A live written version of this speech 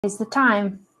It's the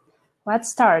time. Let's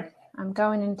start. I'm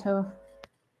going into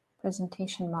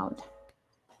presentation mode.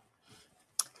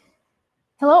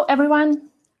 Hello, everyone.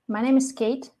 My name is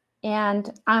Kate,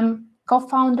 and I'm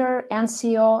co-founder and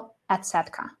CEO at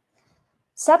Sekta.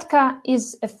 Sekta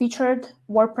is a featured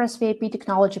WordPress VIP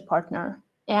technology partner,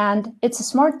 and it's a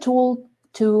smart tool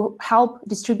to help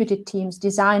distributed teams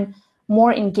design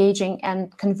more engaging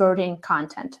and converting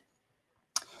content.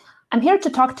 I'm here to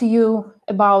talk to you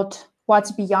about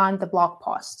what's beyond the blog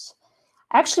posts.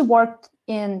 I actually worked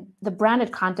in the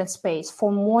branded content space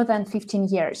for more than 15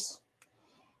 years.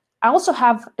 I also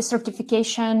have a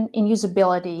certification in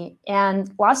usability,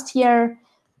 and last year,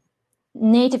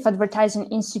 Native Advertising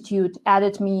Institute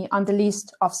added me on the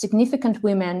list of significant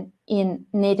women in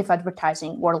native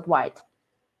advertising worldwide.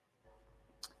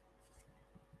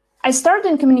 I started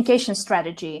in communication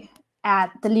strategy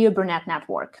at the Leo Burnett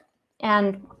Network,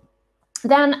 and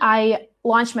then I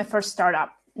launched my first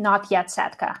startup, Not Yet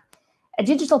Sekta, a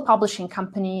digital publishing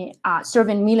company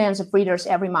serving millions of readers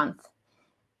every month.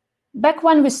 Back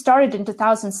when we started in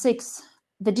 2006,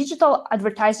 the digital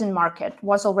advertising market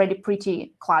was already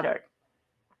pretty cluttered.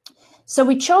 So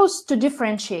we chose to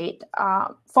differentiate,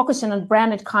 focusing on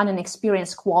branded content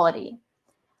experience quality,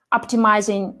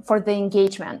 optimizing for the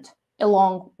engagement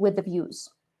along with the views.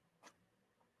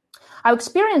 Our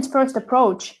experience-first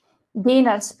approach gained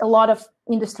us a lot of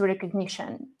industry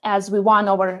recognition as we won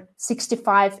over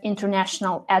 65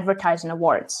 international advertising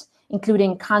awards,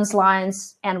 including Cannes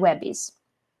Lions and Webbies.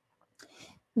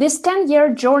 This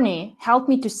 10-year journey helped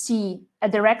me to see a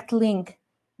direct link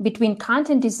between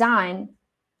content design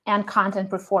and content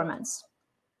performance.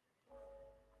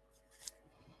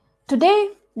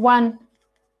 Today, when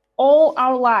all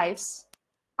our lives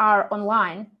are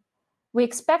online, we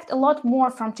expect a lot more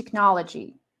from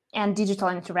technology and digital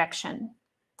interaction.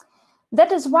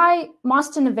 That is why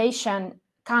most innovation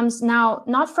comes now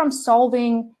not from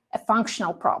solving a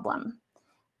functional problem,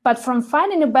 but from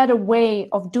finding a better way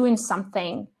of doing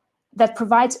something that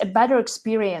provides a better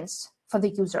experience for the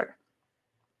user.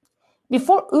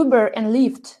 Before Uber and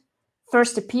Lyft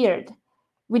first appeared,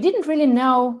 we didn't really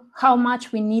know how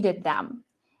much we needed them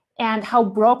and how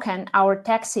broken our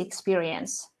taxi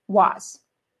experience was.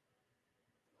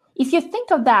 If you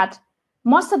think of that,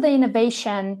 most of the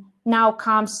innovation now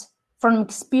comes from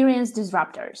experienced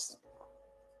disruptors.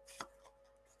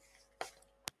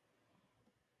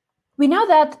 We know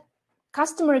that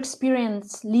customer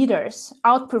experience leaders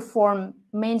outperform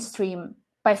mainstream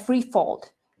by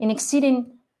threefold in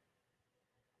exceeding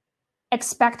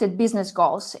expected business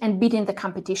goals and beating the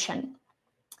competition.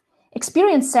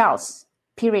 Experience sells,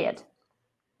 period.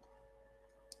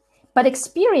 But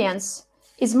experience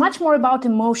is much more about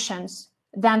emotions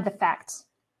than the facts.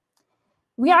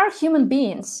 We are human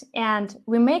beings, and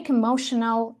we make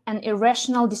emotional and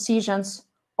irrational decisions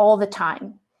all the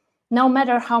time, no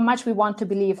matter how much we want to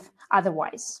believe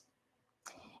otherwise.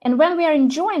 And when we are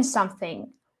enjoying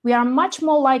something, we are much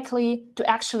more likely to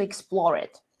actually explore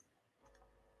it.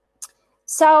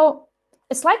 So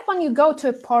it's like when you go to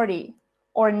a party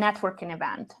or a networking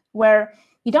event where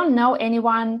you don't know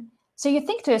anyone, so you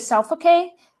think to yourself,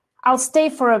 okay, I'll stay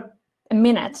for a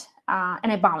minute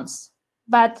and I bounce.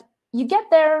 But you get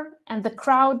there and the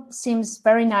crowd seems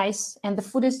very nice and the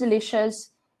food is delicious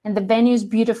and the venue is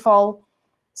beautiful.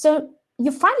 So you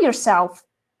find yourself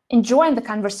enjoying the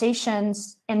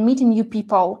conversations and meeting new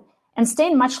people and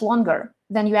staying much longer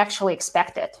than you actually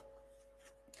expected.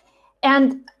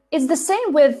 And it's the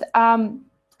same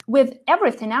with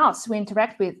everything else we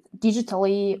interact with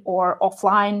digitally or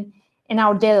offline in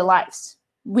our daily lives.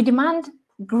 We demand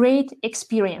great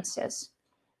experiences.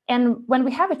 And when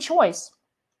we have a choice,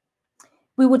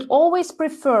 we would always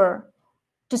prefer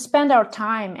to spend our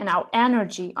time and our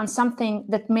energy on something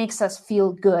that makes us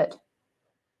feel good.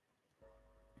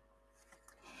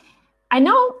 I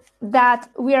know that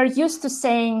we are used to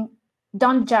saying,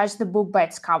 don't judge the book by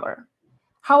its cover.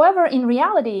 However, in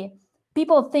reality,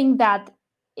 people think that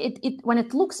when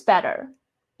it looks better,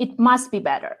 it must be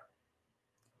better.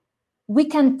 We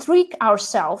can trick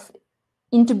ourselves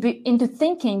into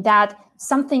thinking that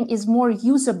something is more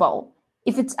usable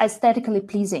if it's aesthetically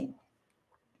pleasing.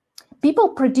 People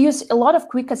produce a lot of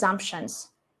quick assumptions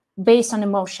based on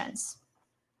emotions.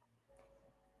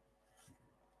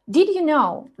 Did you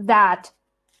know that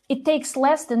it takes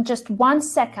less than just 1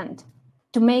 second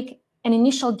to make an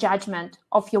initial judgment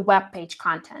of your web page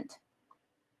content?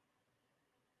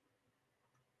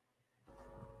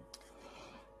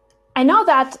 I know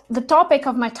that the topic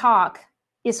of my talk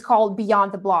is called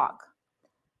Beyond the Blog.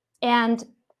 And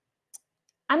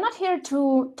I'm not here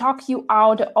to talk you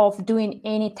out of doing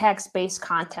any text-based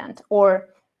content or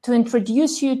to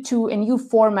introduce you to a new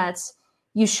formats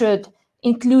you should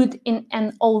include in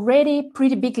an already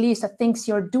pretty big list of things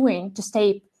you're doing to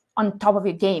stay on top of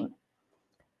your game.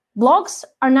 Blogs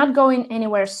are not going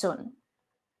anywhere soon.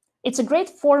 It's a great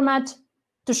format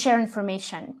to share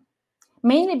information,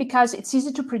 mainly because it's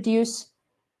easy to produce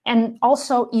and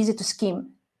also easy to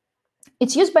skim.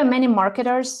 It's used by many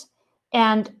marketers,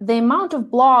 and the amount of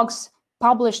blogs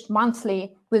published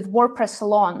monthly with WordPress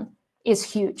alone is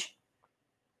huge.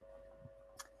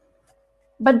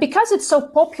 But because it's so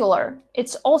popular,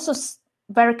 it's also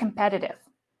very competitive.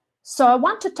 So I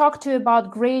want to talk to you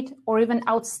about great or even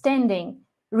outstanding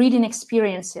reading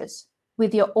experiences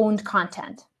with your own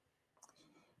content.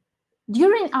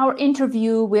 During our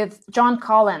interview with John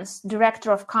Collins,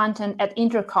 Director of Content at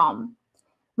Intercom,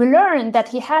 we learned that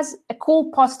he has a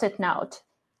cool post-it note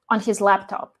on his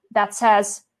laptop that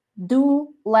says,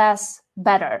 "Do less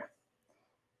better."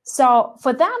 So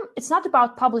for them, it's not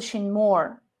about publishing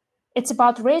more. It's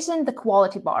about raising the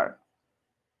quality bar.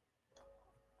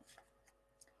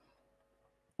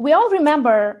 We all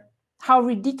remember how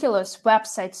ridiculous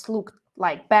websites looked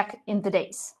like back in the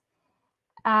days.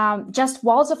 Just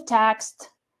walls of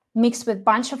text mixed with a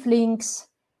bunch of links,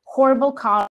 horrible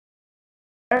colors.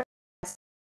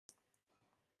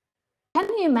 Can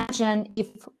you imagine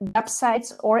if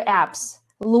websites or apps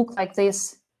look like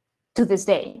this to this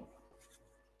day?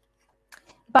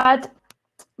 But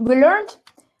we learned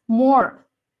more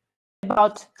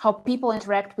about how people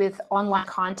interact with online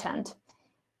content.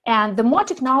 And the more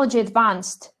technology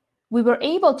advanced, we were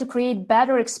able to create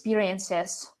better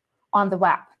experiences on the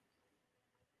web.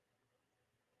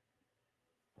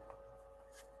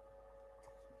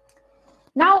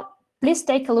 Now, please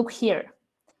take a look here.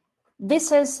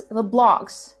 This is the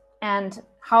blogs and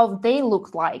how they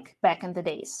looked like back in the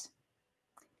days.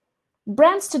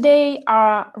 Brands today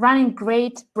are running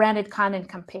great branded content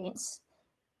campaigns,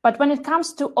 but when it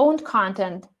comes to owned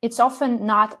content, it's often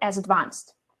not as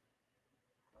advanced.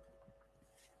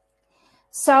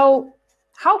 So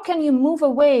how can you move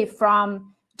away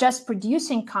from just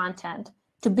producing content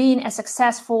to being a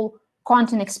successful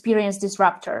content experience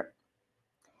disruptor?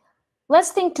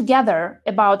 Let's think together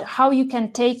about how you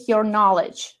can take your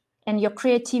knowledge and your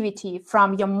creativity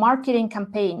from your marketing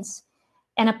campaigns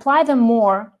and apply them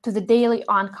more to the daily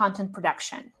on-content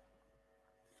production.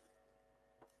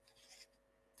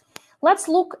 Let's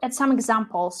look at some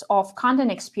examples of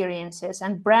content experiences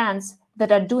and brands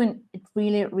that are doing it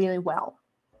really, really well.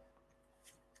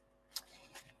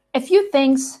 A few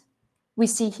things we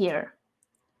see here: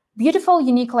 beautiful,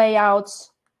 unique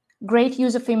layouts, great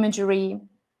use of imagery,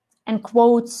 and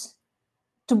quotes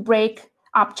to break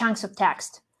up chunks of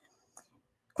text,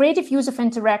 creative use of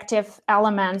interactive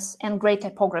elements, and great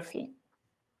typography.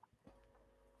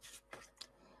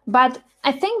 But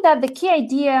I think that the key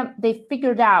idea they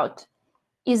figured out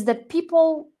is that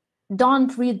people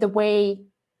don't read the way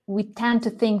we tend to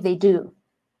think they do.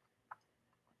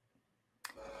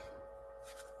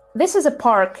 This is a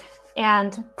park,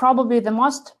 and probably the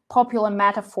most popular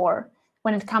metaphor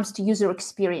when it comes to user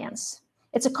experience.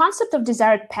 It's a concept of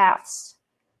desired paths.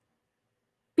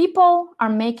 People are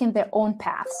making their own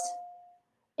paths,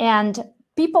 and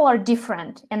people are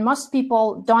different, and most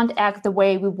people don't act the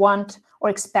way we want or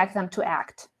expect them to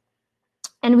act.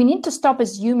 And we need to stop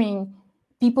assuming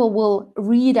people will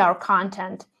read our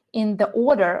content in the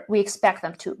order we expect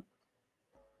them to.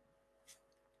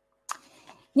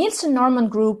 Nielsen Norman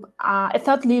Group, a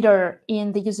thought leader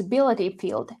in the usability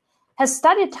field, has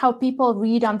studied how people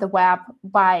read on the web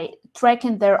by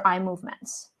tracking their eye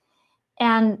movements.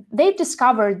 And they've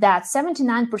discovered that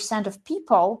 79% of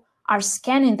people are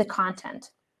scanning the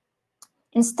content.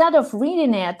 Instead of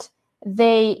reading it,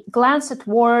 they glance at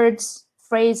words,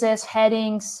 phrases,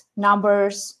 headings,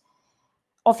 numbers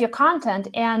of your content,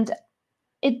 and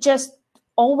it just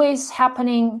always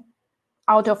happening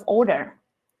out of order.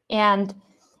 And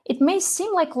it may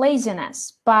seem like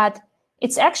laziness, but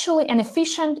it's actually an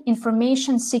efficient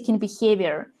information-seeking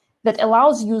behavior that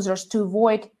allows users to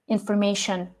avoid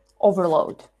information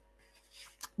overload.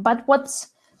 But what's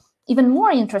even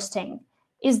more interesting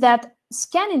is that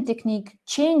scanning technique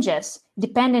changes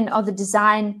depending on the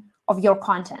design of your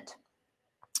content.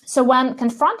 So when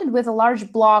confronted with a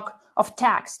large block of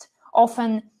text,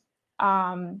 often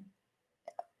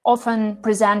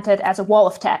presented as a wall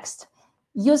of text,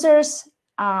 users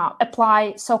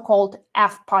apply so-called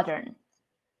F pattern.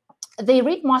 They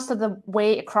read most of the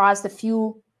way across the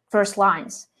few first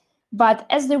lines, but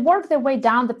as they work their way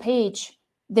down the page,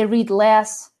 they read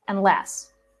less and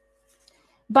less.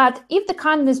 But if the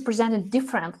content is presented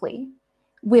differently,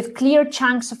 with clear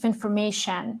chunks of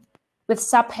information, with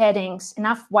subheadings,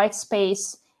 enough white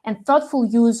space, and thoughtful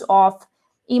use of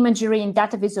imagery and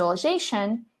data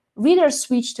visualization, readers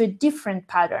switch to a different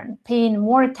pattern, paying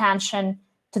more attention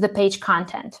to the page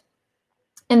content.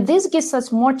 And this gives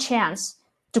us more chance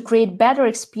to create better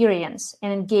experience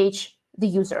and engage the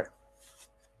user.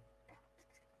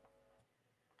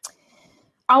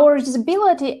 Our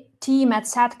usability team at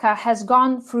Sekta has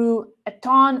gone through a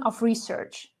ton of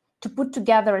research to put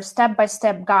together a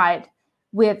step-by-step guide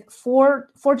with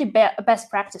 40 best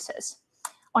practices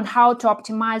on how to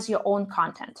optimize your own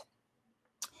content.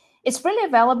 It's freely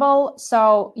available,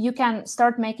 so you can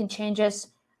start making changes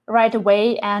right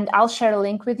away, and I'll share a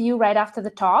link with you right after the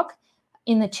talk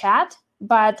in the chat,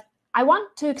 but I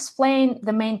want to explain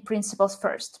the main principles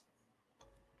first.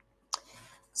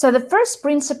 So the first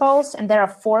principles, and there are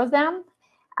 4 of them,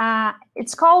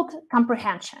 it's called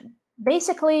comprehension.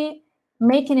 Basically,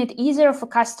 making it easier for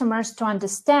customers to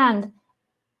understand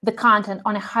the content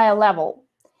on a higher level.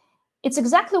 It's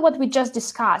exactly what we just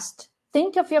discussed.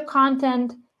 Think of your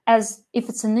content as if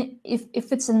it's an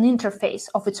interface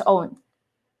of its own.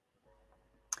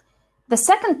 The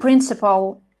second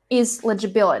principle is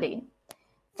legibility.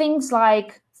 Things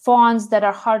like fonts that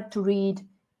are hard to read,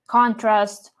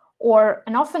 contrast, or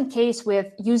an often case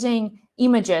with using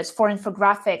images for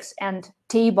infographics and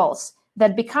tables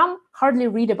that become hardly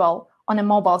readable on a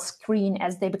mobile screen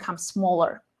as they become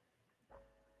smaller.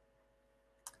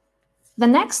 The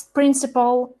next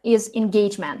principle is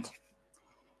engagement.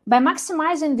 By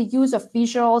maximizing the use of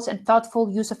visuals and thoughtful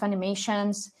use of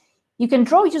animations, you can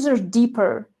draw users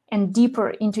deeper and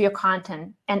deeper into your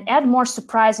content and add more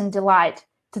surprise and delight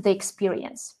to the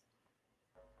experience.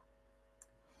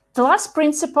 The last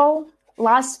principle,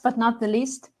 last but not the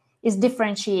least, is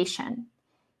differentiation.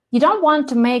 You don't want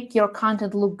to make your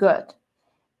content look good.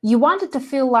 You want it to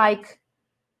feel like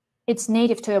it's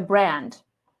native to a brand,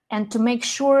 and to make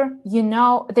sure they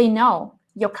know,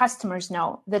 your customers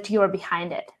know, that you are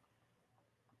behind it.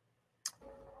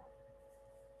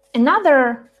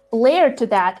 Another layer to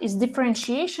that is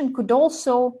differentiation could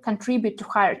also contribute to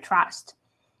higher trust.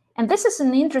 And this is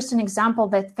an interesting example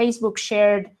that Facebook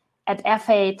shared at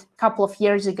F8 a couple of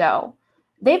years ago.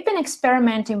 They've been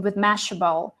experimenting with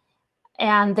Mashable,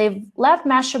 and they've left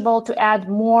Mashable to add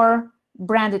more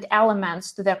branded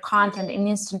elements to their content in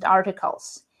instant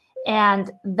articles.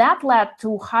 And that led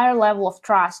to a higher level of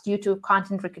trust due to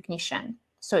content recognition.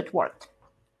 So it worked.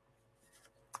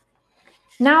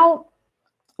 Now,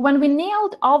 when we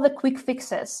nailed all the quick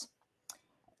fixes,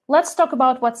 let's talk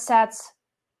about what sets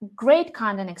great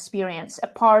content experience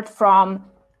apart from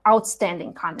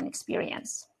outstanding content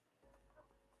experience.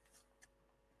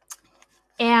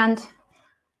 And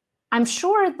I'm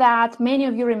sure that many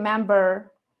of you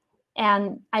remember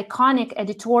an iconic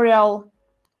editorial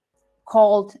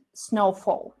called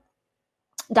Snowfall,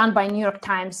 done by New York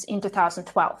Times in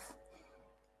 2012.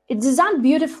 It's designed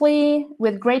beautifully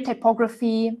with great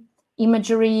typography,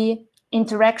 imagery,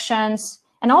 interactions,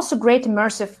 and also great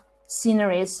immersive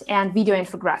sceneries and video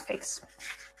infographics.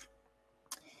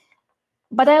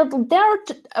 But I want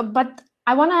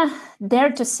to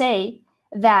dare to say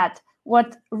that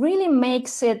what really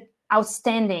makes it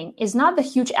outstanding is not the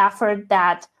huge effort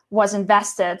that was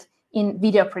invested in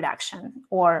video production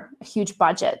or a huge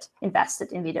budget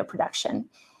invested in video production.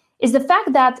 Is the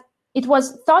fact that it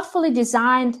was thoughtfully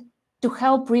designed to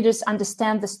help readers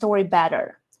understand the story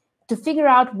better, to figure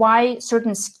out why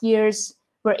certain skiers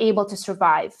were able to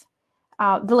survive,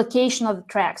 the location of the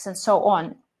tracks, and so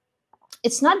on.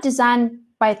 It's not designed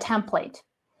by a template.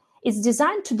 It's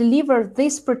designed to deliver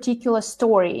this particular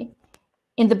story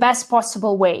in the best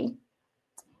possible way,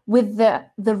 with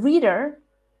the reader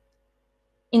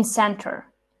in center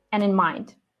and in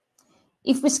mind.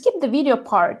 If we skip the video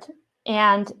part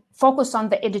and focus on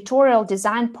the editorial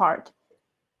design part,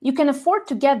 you can afford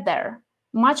to get there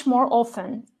much more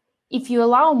often if you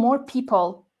allow more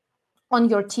people on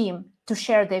your team to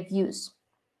share their views.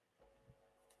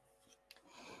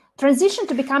 Transition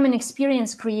to becoming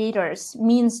experienced creators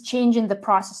means changing the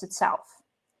process itself,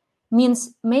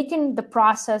 means making the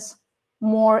process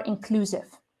more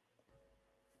inclusive.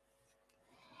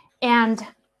 And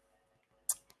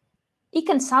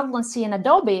eConsultancy and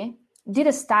Adobe did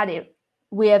a study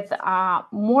with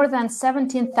more than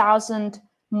 17,000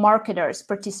 marketers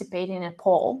participating in a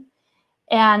poll.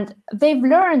 And they've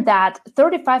learned that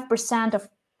 35% of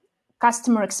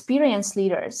customer experience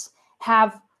leaders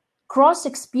have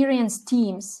cross-experience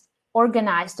teams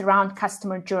organized around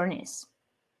customer journeys.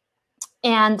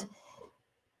 And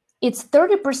it's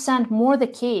 30% more the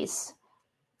case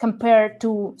compared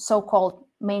to so-called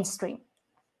mainstream.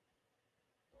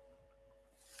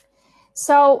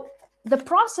 So the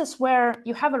process where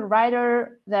you have a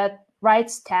writer that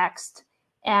writes text,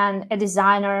 and a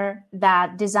designer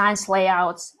that designs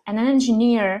layouts, and an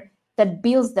engineer that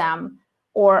builds them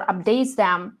or updates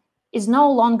them is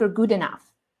no longer good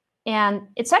enough. And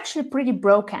it's actually pretty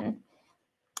broken.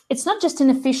 It's not just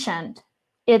inefficient,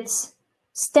 it's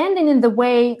standing in the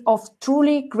way of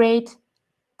truly great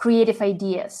creative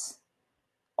ideas,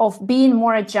 of being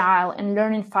more agile and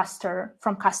learning faster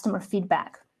from customer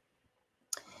feedback.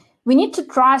 We need to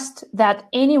trust that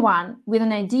anyone with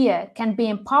an idea can be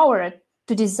empowered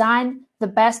to design the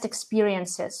best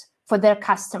experiences for their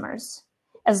customers,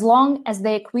 as long as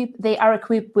they are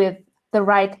equipped with the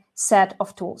right set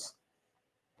of tools.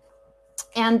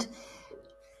 And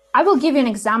I will give you an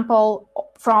example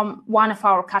from one of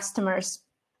our customers.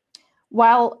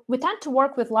 While we tend to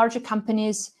work with larger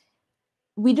companies,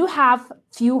 we do have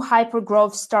few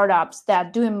hyper-growth startups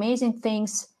that do amazing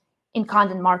things in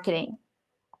content marketing.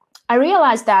 I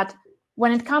realized that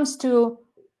when it comes to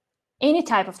any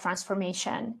type of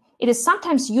transformation, it is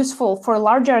sometimes useful for a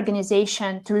larger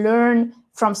organization to learn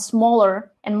from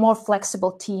smaller and more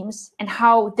flexible teams and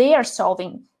how they are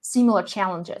solving similar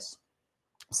challenges.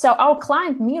 So our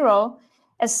client Miro,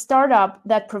 a startup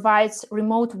that provides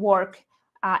remote work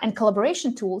and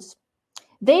collaboration tools,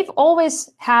 they've always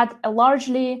had a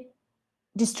largely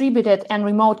distributed and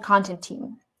remote content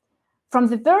team. From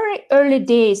the very early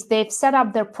days, they've set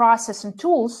up their process and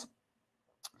tools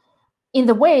in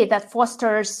the way that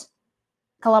fosters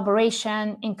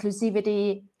collaboration,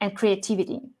 inclusivity, and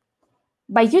creativity.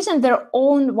 By using their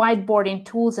own whiteboarding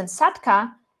tools and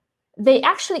Sekta, they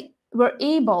actually were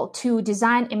able to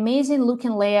design amazing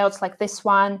looking layouts like this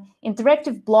one,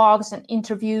 interactive blogs and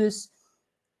interviews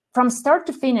from start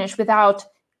to finish without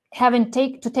having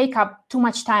to take up too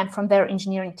much time from their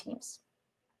engineering teams.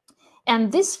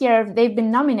 And this year, they've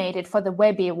been nominated for the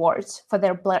Webby Awards for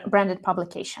their branded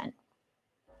publication.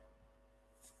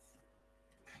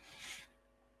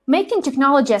 Making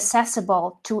technology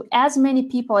accessible to as many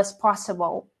people as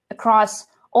possible across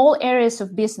all areas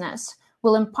of business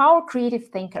will empower creative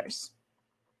thinkers.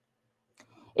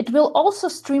 It will also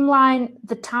streamline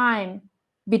the time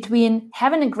between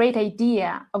having a great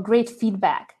idea or great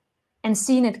feedback and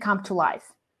seeing it come to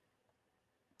life.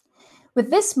 With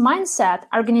this mindset,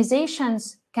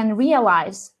 organizations can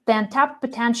realize the untapped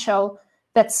potential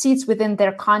that sits within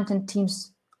their content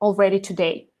teams already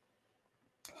today.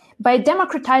 By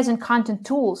democratizing content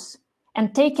tools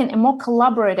and taking a more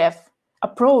collaborative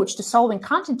approach to solving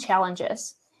content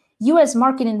challenges, you as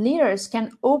marketing leaders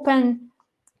can open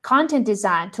content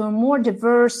design to a more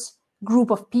diverse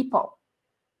group of people,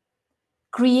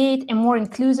 create a more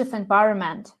inclusive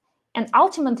environment, and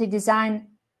ultimately design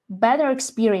better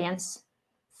experience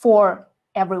for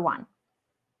everyone.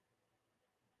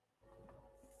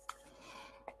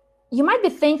 You might be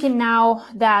thinking now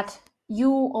that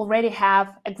you already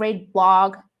have a great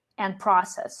blog and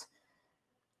process.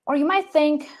 Or you might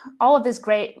think all of this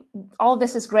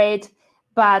is great,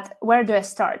 but where do I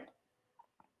start?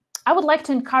 I would like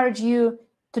to encourage you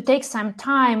to take some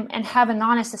time and have an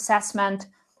honest assessment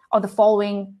of the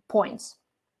following points.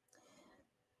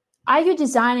 Are you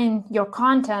designing your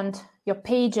content, your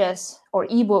pages, or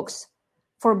ebooks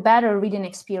for a better reading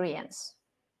experience?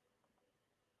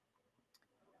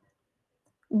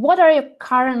 What are your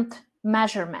current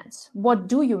measurements? What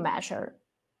do you measure?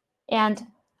 And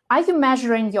are you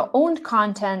measuring your own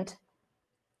content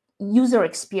user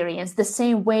experience the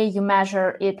same way you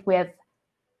measure it with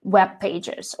web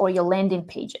pages or your landing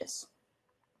pages?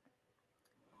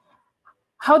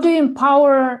 How do you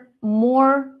empower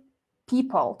more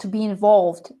people to be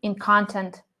involved in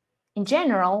content in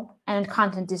general and in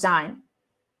content design?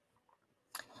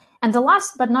 And the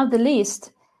last but not the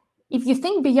least, if you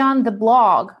think beyond the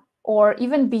blog or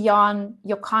even beyond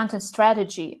your content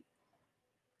strategy,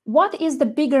 what is the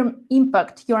bigger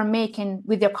impact you're making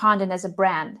with your content as a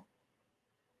brand?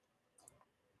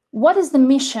 What is the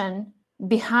mission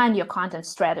behind your content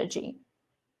strategy?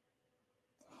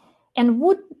 And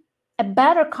would a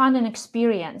better content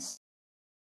experience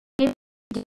give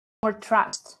more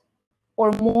trust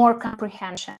or more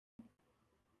comprehension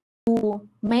to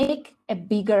make a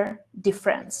bigger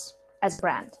difference as a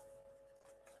brand?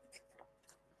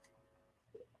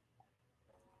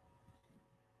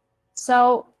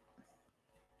 So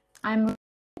I'm moving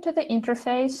to the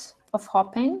interface of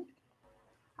Hopin.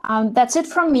 That's it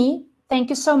from me. Thank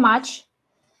you so much.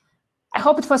 I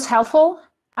hope it was helpful.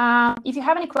 If you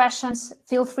have any questions,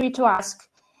 feel free to ask.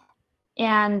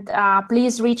 And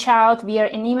please reach out via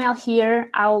an email here.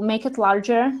 I'll make it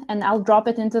larger and I'll drop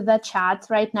it into the chat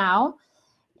right now.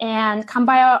 And come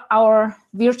by our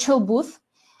virtual booth.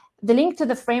 The link to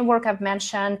the framework I've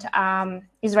mentioned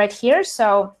is right here.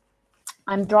 So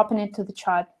I'm dropping it to the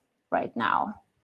chat right now.